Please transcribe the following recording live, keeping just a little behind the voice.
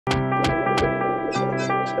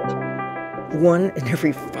1 in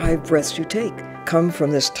every 5 breaths you take come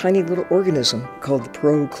from this tiny little organism called the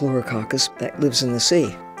PROCHLOROCOCCUS that lives in the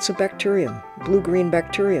sea. It's a bacterium, blue-green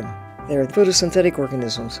bacterium. They're photosynthetic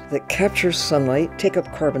organisms that capture sunlight, take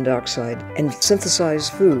up carbon dioxide, and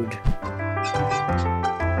synthesize food.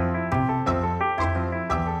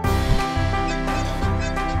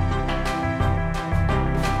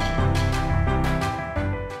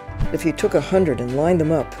 If you took 100 and lined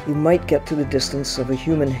them up, you might get to the distance of a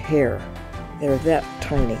human hair. They're that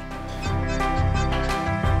tiny.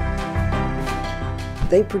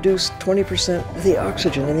 They produce 20% of the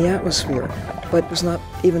oxygen in the atmosphere, but was not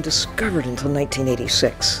even discovered until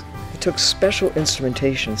 1986. It took special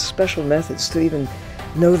instrumentation, special methods to even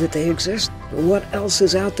know that they exist. What else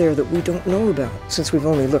is out there that we don't know about, since we've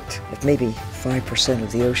only looked at maybe 5%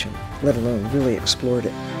 of the ocean, let alone really explored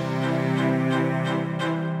it?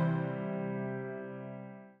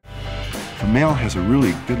 If a male has a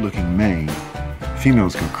really good-looking mane,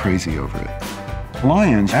 females go crazy over it.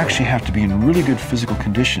 Lions actually have to be in really good physical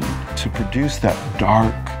condition to produce that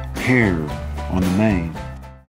dark hair on the mane.